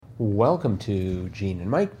Welcome to Gene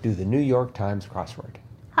and Mike do the New York Times crossword.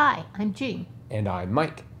 Hi, I'm Jean. And I'm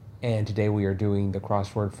Mike. And today we are doing the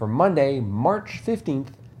crossword for Monday, March 15th,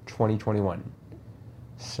 2021.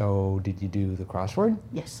 So, did you do the crossword?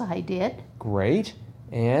 Yes, I did. Great.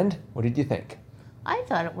 And what did you think? I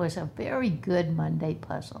thought it was a very good Monday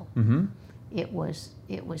puzzle. Mm-hmm. It was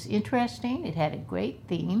interesting. It had a great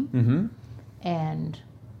theme Mm-hmm. and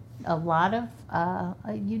a lot of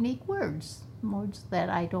unique words that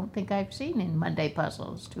I don't think I've seen in Monday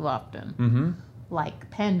puzzles too often, Mm-hmm.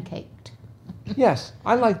 like pancaked. Yes,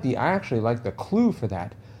 I actually like the clue for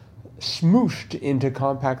that. Smooshed into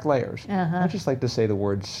compact layers. Uh-huh. I just like to say the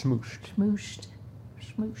word smooshed. Smooshed.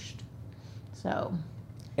 So,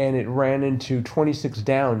 And it ran into 26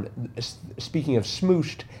 down. Speaking of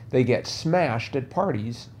smooshed, they get smashed at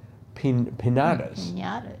parties. Pinatas.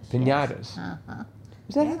 Pinatas. Yes. Uh-huh.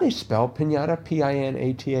 Is that how they spell pinata?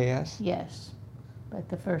 Pinatas? Yes, but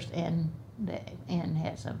the first N, the N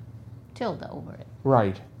has a tilde over it.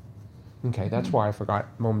 Right. Okay, that's why I forgot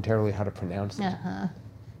momentarily how to pronounce it. Uh-huh.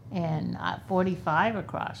 And 45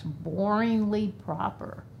 across, boringly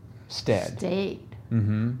proper. Stead. Stayed.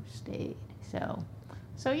 Mm-hmm. Stayed. So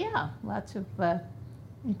yeah, lots of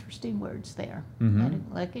interesting words there. Mhm. And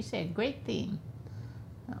like I said, great theme.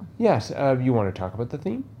 Yes, you want to talk about the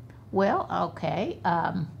theme? Well, okay.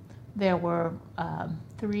 There were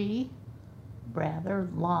 3 rather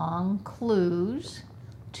long clues,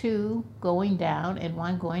 2 going down and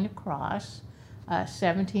 1 going across.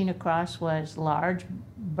 17 across was large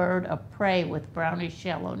bird of prey with brownish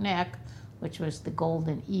yellow neck, which was the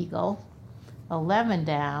golden eagle. 11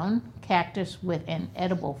 down, cactus with an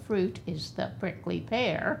edible fruit is the prickly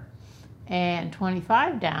pear. And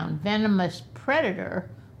 25 down, venomous predator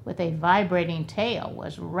with a vibrating tail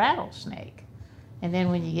was rattlesnake. And then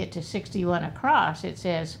when you get to 61 across, it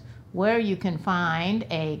says where you can find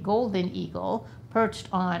a golden eagle perched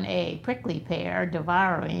on a prickly pear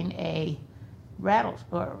devouring a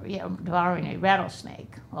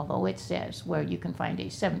rattlesnake, although it says where you can find a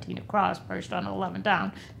 17 across perched on 11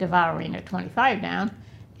 down devouring a 25 down.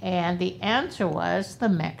 And the answer was the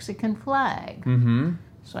Mexican flag. Mm-hmm.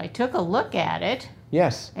 So I took a look at it.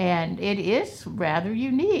 Yes. And it is rather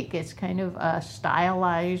unique. It's kind of a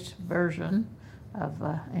stylized version of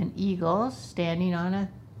an eagle standing on a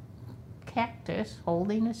cactus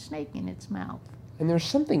holding a snake in its mouth. And there's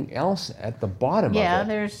something else at the bottom of it. Yeah,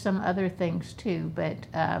 there's some other things too, but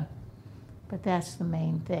that's the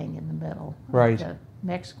main thing in the middle. Right. The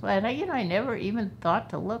Mexican flag. And I never even thought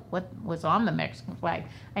to look what was on the Mexican flag.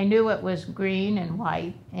 I knew it was green and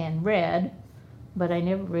white and red, but I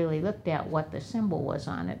never really looked at what the symbol was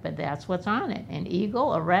on it, but that's what's on it. An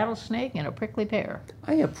eagle, a rattlesnake, and a prickly pear.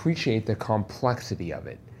 I appreciate the complexity of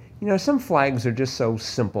it. Some flags are just so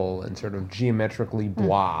simple and sort of geometrically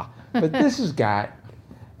blah, but this has got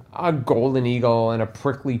a golden eagle and a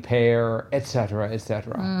prickly pear, etc.,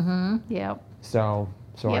 etc. Mm-hmm, yep. So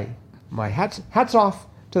Yep. my hats off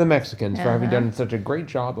to the Mexicans for having Uh-huh. done such a great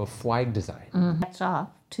job of flag design. Hats off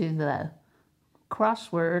to the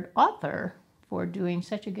crossword author for doing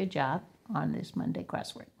such a good job on this Monday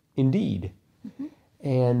crossword. Indeed.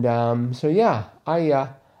 And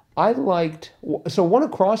I liked. So one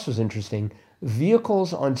across was interesting.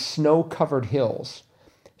 Vehicles on snow-covered hills.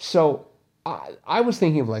 So I was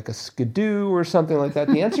thinking of like a skidoo or something like that.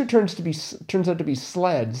 The answer turns out to be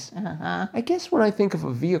sleds. Uh-huh. I guess when I think of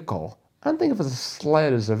a vehicle, I don't think of a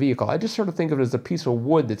sled as a vehicle. I just sort of think of it as a piece of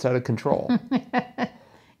wood that's out of control.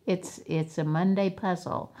 It's a Monday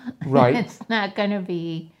puzzle. Right. It's not going to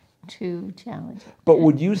be too challenging. But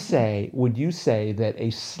would you say that a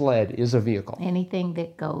sled is a vehicle? Anything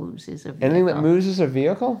that goes is a vehicle. Anything that moves is a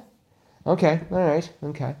vehicle? Okay, all right,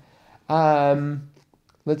 okay.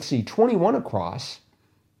 Let's see, 21 across,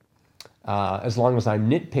 as long as I'm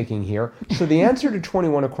nitpicking here. So the answer to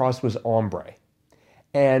 21 across was hombre.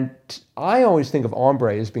 And I always think of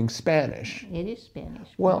hombre as being Spanish. It is Spanish.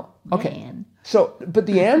 Well, okay. Man. So, but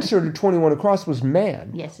the answer to 21 across was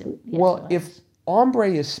man. Yes, it Well, was. if hombre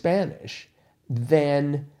is Spanish,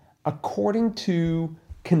 then according to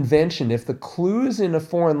convention, if the clue is in a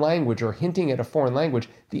foreign language or hinting at a foreign language,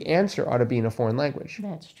 the answer ought to be in a foreign language.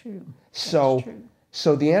 That's true. So, true.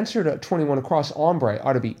 so the answer to 21 across hombre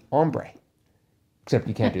ought to be hombre. Except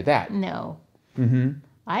you can't do that. No. Mm-hmm.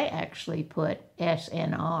 I actually put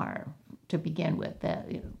SNR to begin with,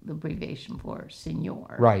 the abbreviation for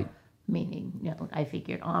senor. Right. Meaning, I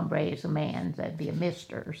figured hombre is a man, that'd be a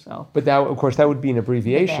mister, so. But that, of course, that would be an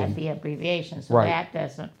abbreviation. That'd be abbreviation, so Right. that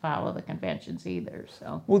doesn't follow the conventions either,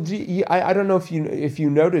 so. Well, I don't know if you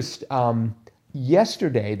noticed,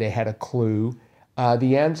 yesterday they had a clue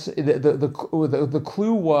The answer, the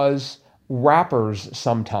clue was rappers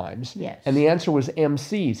sometimes. Yes. And the answer was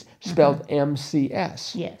MCs, spelled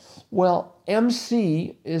MCS. Yes. Well,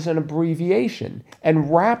 MC is an abbreviation,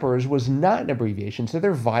 and rappers was not an abbreviation, so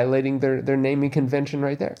they're violating their naming convention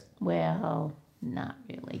right there. Well, not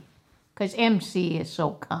really. Because MC is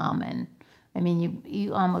so common. I mean,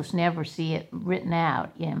 you almost never see it written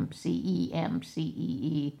out, MCE,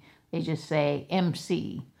 MCEE. They just say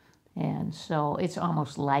MC. And so it's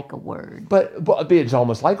almost like a word. But it's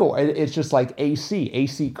almost like it's just like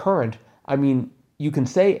AC current. I mean, you can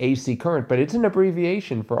say AC current, but it's an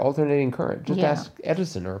abbreviation for alternating current. Just ask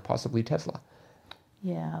Edison or possibly Tesla.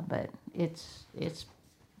 Yeah, but it's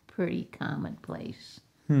pretty commonplace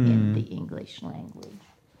in the English language.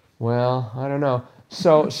 Well, I don't know.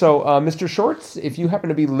 So, Mr. Shorts, if you happen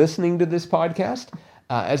to be listening to this podcast,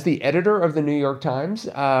 as the editor of the New York Times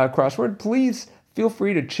crossword, please feel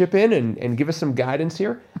free to chip in and give us some guidance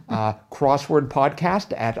here.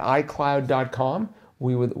 Crosswordpodcast@icloud.com.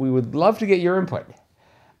 We would love to get your input.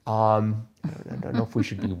 I don't know if we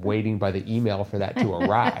should be waiting by the email for that to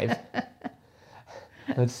arrive.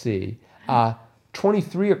 Let's see.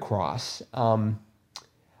 23 across.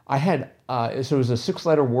 I had, so it was a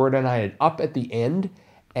 6-letter word, and I had up at the end,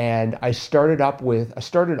 and I started off with,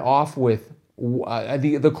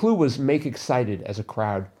 the clue was make excited as a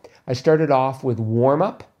crowd. I started off with warm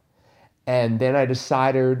up, and then I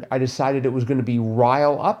decided it was going to be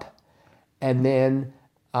rile up, and then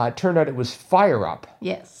it turned out it was fire up.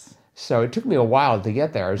 Yes. So it took me a while to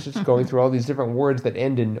get there. I was just going through all these different words that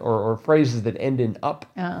end in, or phrases that end in up.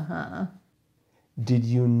 Uh-huh. Did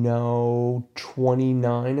you know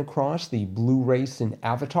 29 across, the blue race in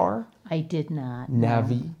Avatar? I did not.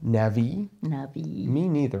 Navi. Navi. Me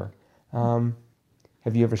neither.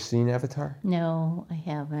 Have you ever seen Avatar? No, I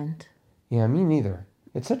haven't. Yeah, me neither.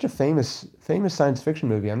 It's such a famous science fiction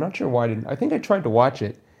movie. I'm not sure why I didn't. I think I tried to watch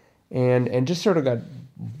it and just sort of got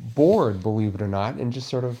bored, believe it or not, and just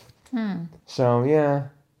sort of... So, yeah.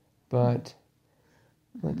 But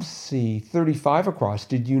let's see. 35 across.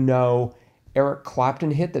 Did you know Eric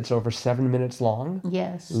Clapton hit that's over 7 minutes long?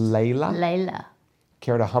 Yes. Layla.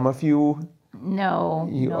 Care to hum a few? No,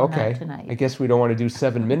 okay. not tonight. I guess we don't want to do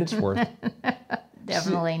 7 minutes worth.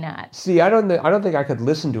 Definitely not. See, I don't think I could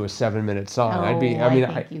listen to a 7-minute song. Oh, I think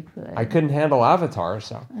you could. I couldn't handle Avatar,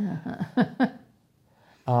 so.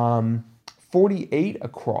 48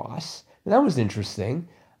 across. That was interesting.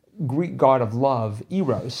 Greek god of love,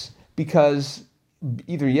 Eros, because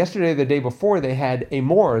either yesterday or the day before they had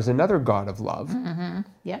Amor as another god of love. Mm-hmm.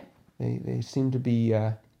 Yep. They seem to be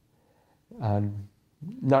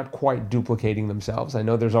not quite duplicating themselves. I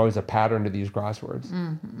know there's always a pattern to these crosswords.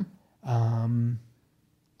 Mm-hmm.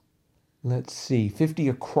 Let's see, 50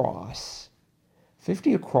 across.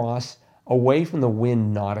 50 across, away from the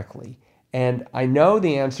wind nautically. And I know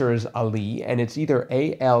the answer is Ali, and it's either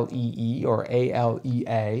A-L-E-E or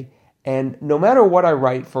A-L-E-A. And no matter what I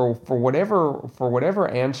write for whatever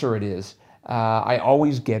answer it is, I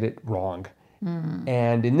always get it wrong.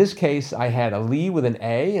 And in this case, I had Ali with an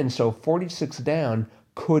A, and so 46 down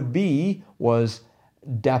was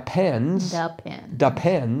depends.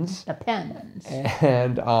 Depends.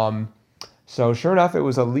 And so sure enough, it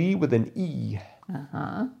was Ali with an E.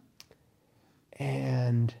 Uh-huh.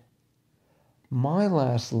 And my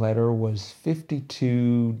last letter was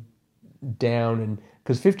 52 down, and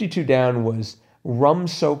because 52 down was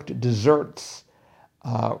rum-soaked desserts,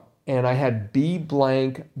 and I had B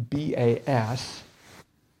blank B-A-S,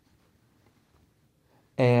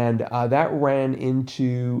 and that ran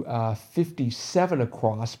into 57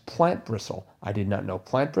 across, plant bristle. I did not know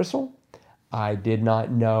plant bristle. I did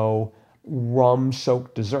not know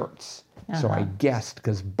rum-soaked desserts. So I guessed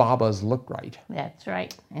because Baba's looked right. That's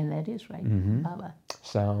right. And that is right. Baba.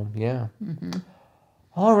 So, yeah.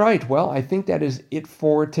 All right. Well, I think that is it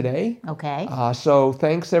for today. Okay. So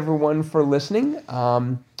thanks, everyone, for listening.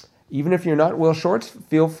 Even if you're not Will Shorts,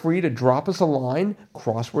 feel free to drop us a line,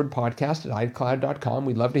 crosswordpodcast@icloud.com.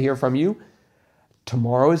 We'd love to hear from you.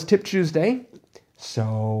 Tomorrow is Tip Tuesday.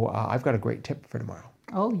 So I've got a great tip for tomorrow.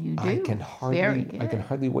 Oh, you do? I can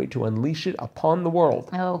hardly wait to unleash it upon the world.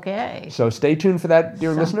 Okay. So stay tuned for that,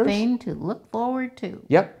 dear listeners. Something to look forward to.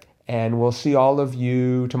 Yep. And we'll see all of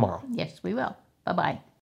you tomorrow. Yes, we will. Bye-bye.